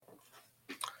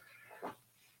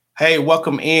Hey,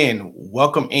 welcome in.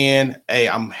 Welcome in. Hey,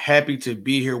 I'm happy to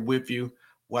be here with you.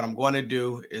 What I'm going to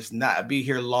do is not be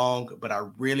here long, but I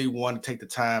really want to take the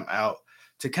time out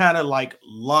to kind of like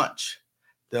launch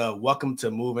the Welcome to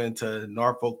Moving to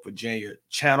Norfolk, Virginia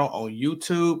channel on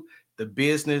YouTube, the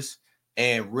business,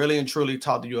 and really and truly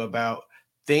talk to you about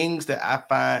things that I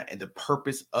find and the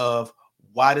purpose of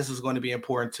why this is going to be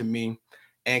important to me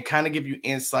and kind of give you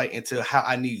insight into how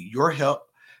I need your help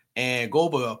and go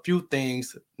over a few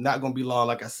things. Not going to be long,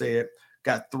 like I said.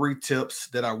 Got three tips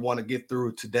that I want to get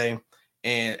through today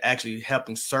and actually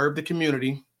helping serve the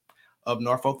community of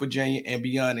Norfolk, Virginia and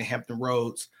beyond in Hampton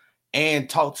Roads, and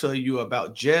talk to you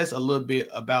about just a little bit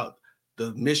about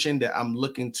the mission that I'm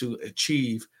looking to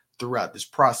achieve throughout this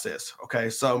process. Okay,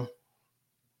 so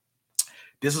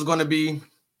this is going to be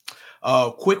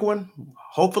a quick one,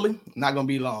 hopefully not going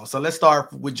to be long. So let's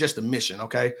start with just the mission.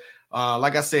 Okay,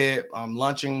 like I said, I'm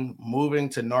launching moving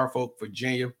to Norfolk,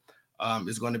 Virginia.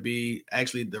 Is going to be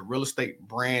actually the real estate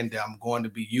brand that I'm going to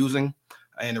be using.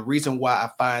 And the reason why I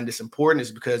find this important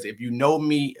is because if you know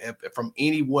me from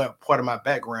any part of my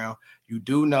background, you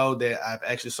do know that I've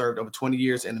actually served over 20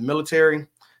 years in the military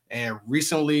and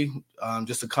recently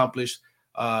just accomplished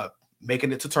uh,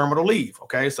 making it to terminal leave.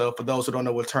 Okay, so for those who don't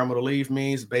know what terminal leave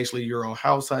means, basically you're on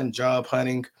house hunting, job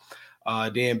hunting.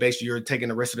 Then basically you're taking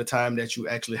the rest of the time that you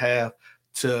actually have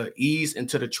to ease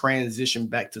into the transition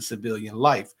back to civilian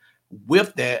life.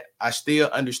 With that, I still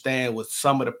understand what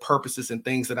some of the purposes and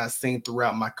things that I've seen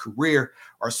throughout my career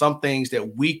are some things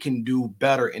that we can do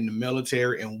better in the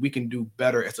military and we can do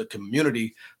better as a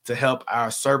community to help our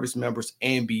service members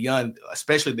and beyond,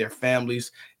 especially their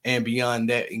families and beyond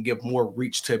that, and give more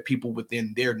reach to people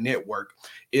within their network.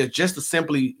 It's just to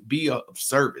simply be of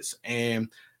service. And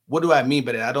what do I mean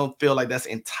by that? I don't feel like that's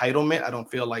entitlement. I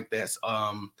don't feel like that's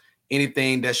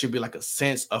anything that should be like a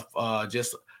sense of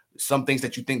just some things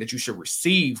that you think that you should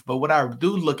receive. But what I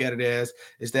do look at it as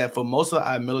is that for most of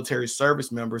our military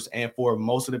service members and for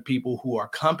most of the people who are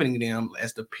accompanying them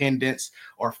as dependents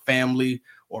or family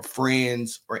or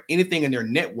friends or anything in their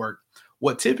network,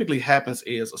 what typically happens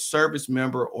is a service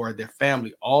member or their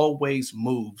family always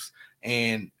moves,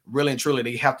 and really and truly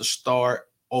they have to start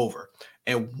over.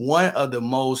 And one of the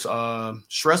most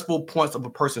stressful points of a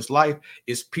person's life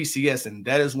is PCS, and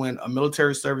that is when a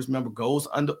military service member goes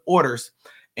under orders,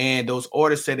 and those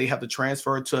orders say they have to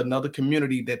transfer to another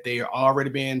community that they are already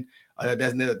been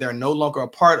that they're no longer a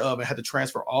part of, and have to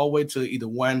transfer all the way to either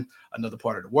another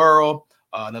part of the world,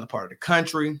 another part of the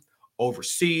country,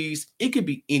 overseas. It could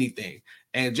be anything.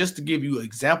 And just to give you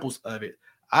examples of it,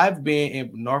 I've been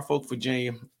in Norfolk,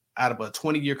 Virginia, out of a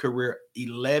 20-year career,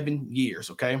 11 years.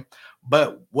 Okay,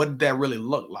 but what did that really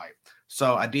look like?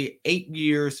 So I did 8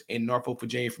 years in Norfolk,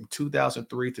 Virginia, from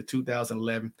 2003 to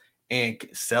 2011, and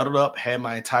settled up, had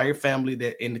my entire family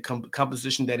that in the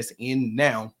composition that it's in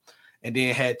now, and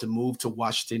then had to move to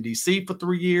Washington, D.C. for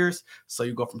 3 years. So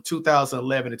you go from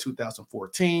 2011 to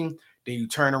 2014, then you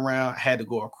turn around, had to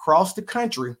go across the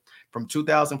country from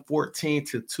 2014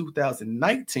 to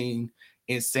 2019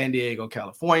 in San Diego,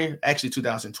 California, actually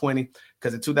 2020,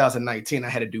 because in 2019 I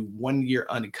had to do 1 year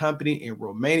unaccompanied in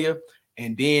Romania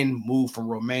and then move from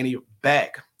Romania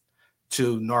back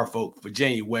to Norfolk,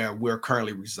 Virginia, where we're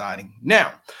currently residing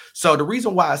now. So the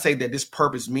reason why I say that this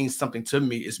purpose means something to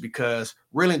me is because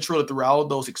really and truly through all of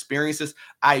those experiences,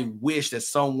 I wish that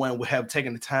someone would have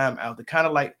taken the time out to kind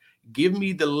of like give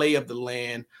me the lay of the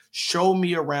land, show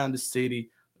me around the city,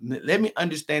 let me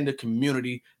understand the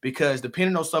community, because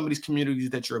depending on some of these communities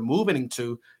that you're moving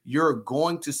into, you're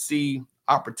going to see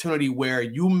opportunity where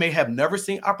you may have never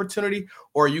seen opportunity,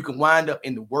 or you can wind up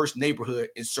in the worst neighborhood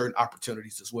in certain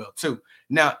opportunities as well too.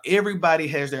 Now everybody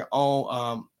has their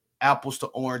own apples to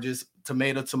oranges,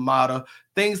 tomato,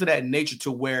 things of that nature,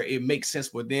 to where it makes sense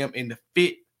for them, and the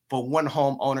fit for one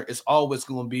homeowner is always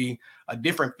going to be a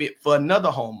different fit for another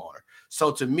homeowner.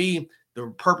 So to me, the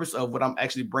purpose of what I'm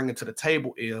actually bringing to the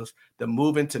table is the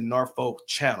Moving to Norfolk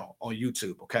channel on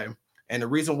YouTube. Okay. And the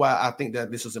reason why I think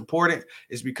that this is important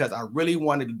is because I really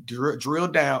wanted to drill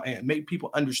down and make people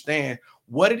understand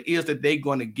what it is that they're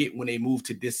going to get when they move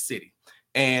to this city.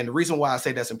 And the reason why I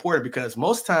say that's important, because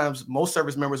most times, most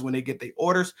service members, when they get their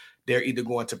orders, they're either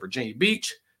going to Virginia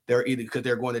Beach, they're either because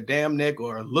they're going to Dam Neck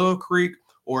or Little Creek,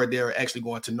 or they're actually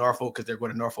going to Norfolk because they're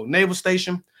going to Norfolk Naval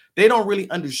Station. They don't really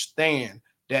understand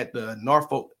that the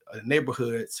Norfolk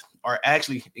neighborhoods are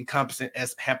actually encompassing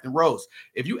as Hampton Roads.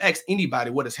 If you ask anybody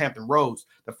what is Hampton Roads,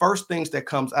 the first things that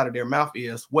comes out of their mouth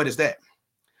is, what is that?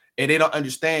 And they don't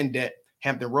understand that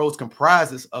Hampton Roads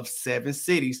comprises of 7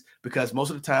 cities, because most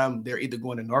of the time they're either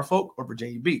going to Norfolk or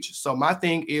Virginia Beach. So my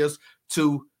thing is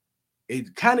to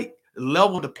it kind of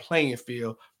level the playing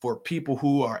field for people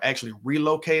who are actually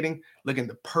relocating, looking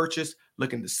to purchase,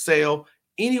 looking to sell.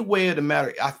 Any way of the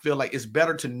matter, I feel like it's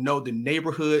better to know the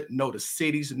neighborhood, know the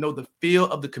cities, know the feel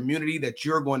of the community that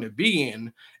you're going to be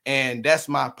in. And that's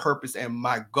my purpose and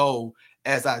my goal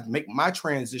as I make my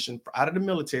transition out of the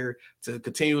military to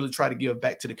continually try to give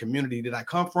back to the community that I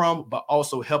come from, but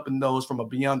also helping those from a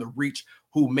beyond the reach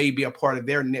who may be a part of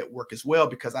their network as well,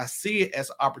 because I see it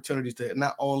as opportunities to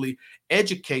not only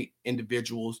educate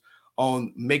individuals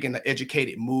on making an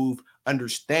educated move,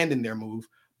 understanding their move,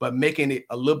 but making it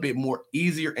a little bit more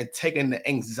easier and taking the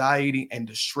anxiety and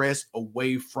the stress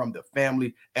away from the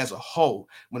family as a whole.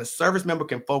 When a service member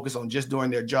can focus on just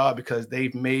doing their job because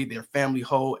they've made their family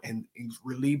whole and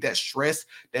relieve that stress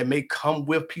that may come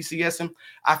with PCSing,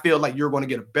 I feel like you're going to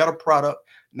get a better product,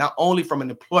 not only from an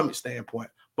employment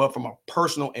standpoint, but from a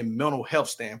personal and mental health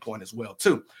standpoint as well,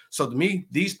 too. So to me,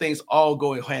 these things all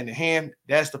go hand in hand.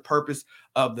 That's the purpose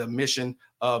of the mission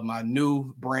of my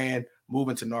new brand,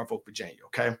 moving to Norfolk, Virginia.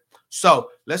 Okay. So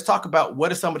let's talk about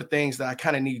what are some of the things that I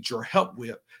kind of need your help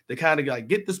with to kind of like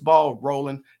get this ball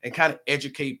rolling and kind of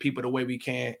educate people the way we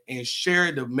can and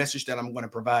share the message that I'm going to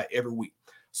provide every week.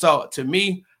 So to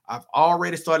me, I've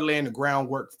already started laying the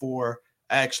groundwork for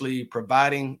actually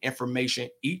providing information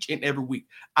each and every week.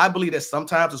 I believe that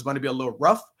sometimes it's going to be a little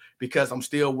rough because I'm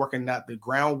still working out the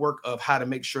groundwork of how to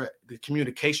make sure the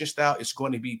communication style is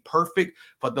going to be perfect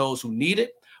for those who need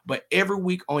it. But every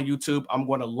week on YouTube, I'm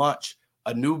going to launch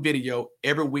a new video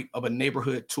every week of a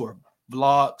neighborhood tour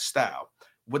vlog style.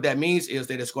 What that means is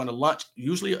that it's going to launch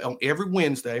usually on every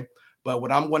Wednesday. But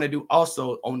what I'm going to do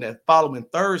also on that following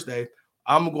Thursday,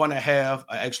 I'm going to have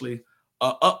actually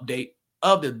an update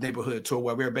of the neighborhood tour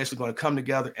where we're basically going to come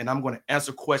together and I'm going to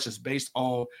answer questions based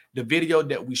on the video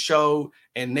that we showed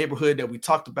and neighborhood that we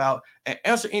talked about and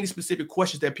answer any specific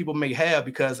questions that people may have,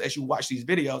 because as you watch these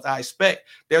videos, I expect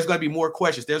there's going to be more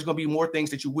questions. There's going to be more things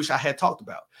that you wish I had talked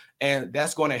about. And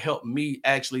that's going to help me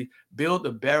actually build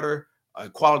a better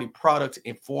quality product to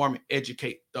inform and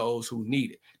educate those who need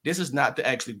it. This is not to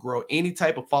actually grow any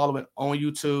type of following on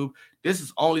YouTube. This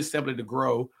is only simply to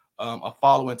grow a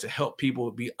following to help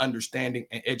people be understanding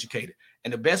and educated.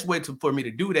 And the best way for me to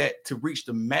do that, to reach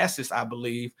the masses, I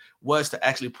believe, was to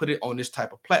actually put it on this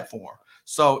type of platform.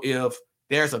 So if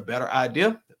there's a better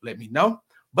idea, let me know.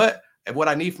 But what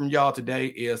I need from y'all today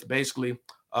is basically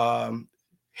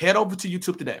head over to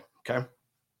YouTube today, okay?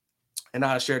 And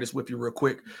I'll share this with you real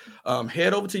quick.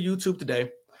 Head over to YouTube today,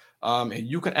 and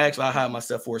you can actually, I'll hide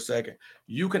myself for a second.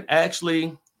 You can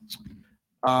actually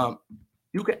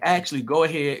go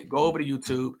ahead, go over to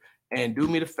YouTube and do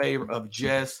me the favor of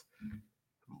just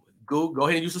go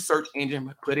ahead and use the search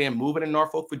engine, put in moving in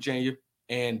Norfolk, Virginia,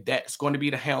 and that's going to be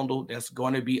the handle that's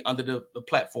going to be under the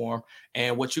platform.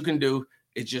 And what you can do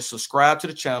is just subscribe to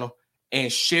the channel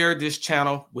and share this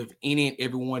channel with any and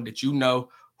everyone that you know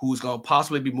who's going to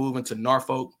possibly be moving to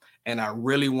Norfolk. And I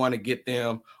really want to get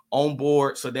them on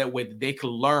board so that way they can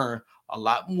learn a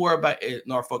lot more about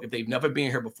Norfolk if they've never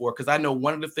been here before. Because I know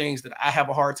one of the things that I have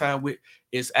a hard time with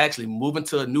is actually moving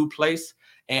to a new place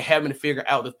and having to figure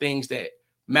out the things that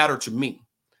matter to me.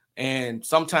 And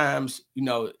sometimes,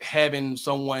 having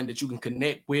someone that you can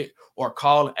connect with or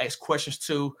call and ask questions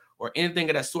to or anything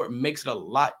of that sort makes it a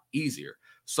lot easier.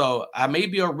 So I may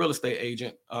be a real estate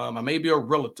agent. I may be a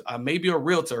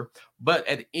realtor, but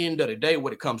at the end of the day,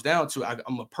 what it comes down to,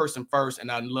 I'm a person first and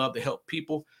I love to help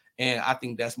people. And I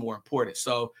think that's more important.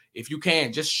 So if you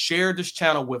can, just share this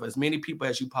channel with as many people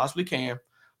as you possibly can.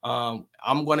 I'm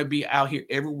going to be out here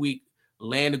every week,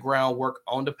 laying the groundwork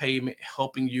on the pavement,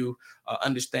 helping you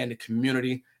understand the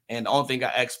community. And the only thing I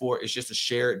ask for is just to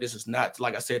share it. This is not,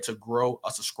 like I said, to grow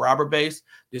a subscriber base.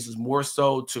 This is more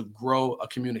so to grow a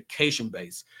communication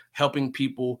base, helping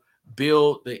people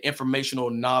build the informational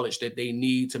knowledge that they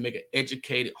need to make an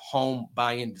educated home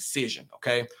buying decision,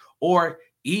 okay? Or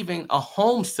even a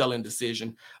home selling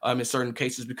decision in certain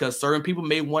cases, because certain people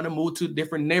may want to move to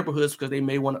different neighborhoods because they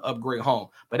may want to upgrade home.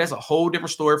 But that's a whole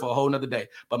different story for a whole nother day.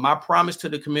 But my promise to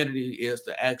the community is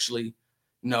to actually,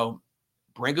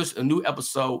 bring us a new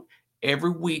episode every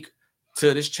week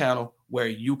to this channel where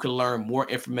you can learn more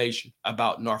information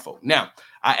about Norfolk. Now,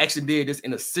 I actually did this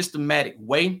in a systematic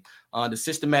way. The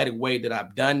systematic way that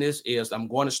I've done this is I'm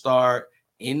going to start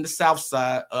in the south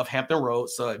side of Hampton Road.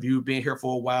 So if you've been here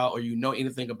for a while or you know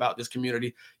anything about this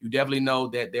community, you definitely know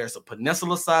that there's a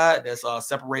peninsula side that's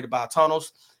separated by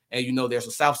tunnels, and there's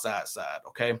a south side,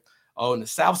 okay? On the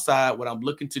south side, what I'm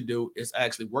looking to do is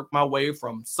actually work my way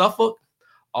from Suffolk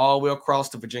all the way across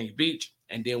to Virginia Beach,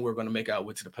 and then we're going to make our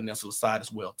way to the peninsula side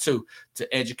as well, too,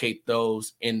 to educate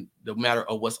those in the matter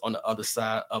of what's on the other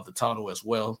side of the tunnel as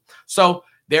well. So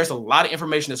there's a lot of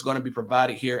information that's going to be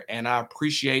provided here, and I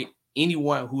appreciate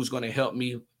anyone who's going to help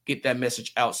me get that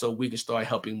message out so we can start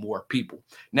helping more people.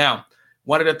 Now,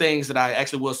 one of the things that I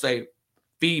actually will say,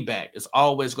 feedback is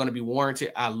always going to be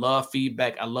warranted. I love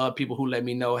feedback. I love people who let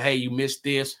me know, hey, you missed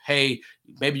this. Hey,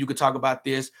 maybe you could talk about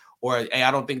this. Or, hey, I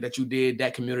don't think that you did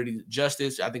that community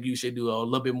justice. I think you should do a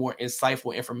little bit more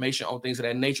insightful information on things of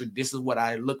that nature. This is what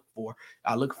I look for.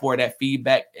 I look for that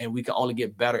feedback, and we can only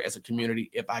get better as a community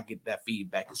if I get that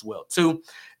feedback as well, too.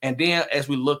 And then as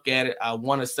we look at it, I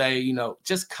want to say,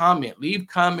 just leave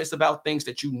comments about things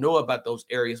that you know about those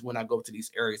areas when I go to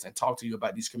these areas and talk to you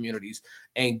about these communities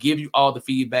and give you all the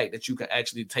feedback that you can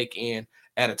actually take in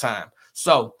at a time.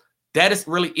 So that is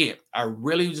really it. I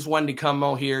really just wanted to come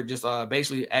on here, just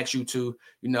basically ask you to,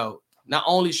 not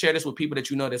only share this with people that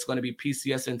you know that's going to be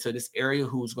PCS into this area,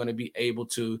 who's going to be able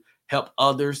to help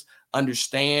others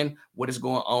understand what is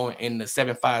going on in the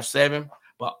 757,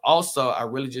 but also I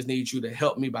really just need you to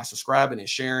help me by subscribing and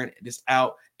sharing this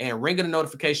out and ringing the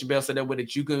notification bell so that way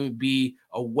that you can be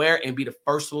aware and be the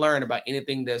first to learn about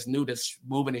anything that's new, that's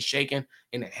moving and shaking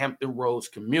in the Hampton Roads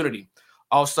community.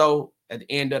 Also, at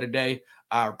the end of the day,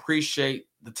 I appreciate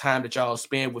the time that y'all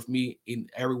spend with me in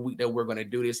every week that we're going to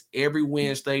do this. Every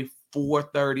Wednesday,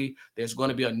 4:30, there's going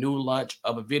to be a new launch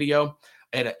of a video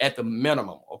at the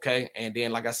minimum, okay? And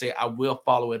then, like I said, I will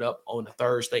follow it up on the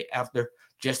Thursday after,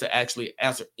 just to actually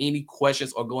answer any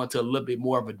questions or go into a little bit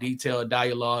more of a detailed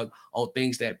dialogue on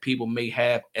things that people may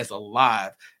have as a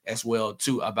live as well,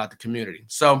 too, about the community.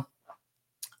 So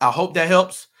I hope that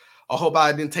helps. I hope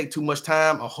I didn't take too much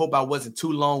time. I hope I wasn't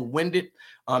too long-winded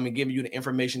and giving you the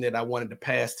information that I wanted to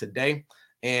pass today.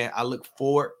 And I look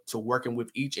forward to working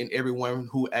with each and everyone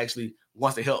who actually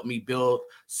wants to help me build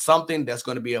something that's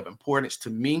going to be of importance to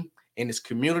me in this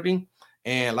community.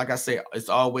 And like I said, it's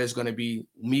always going to be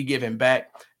me giving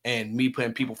back and me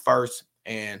putting people first.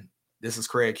 And this is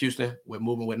Craig Houston with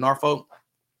Moving with Norfolk.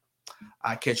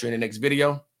 I'll catch you in the next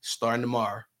video starting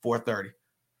tomorrow, 4:30.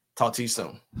 Talk to you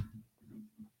soon.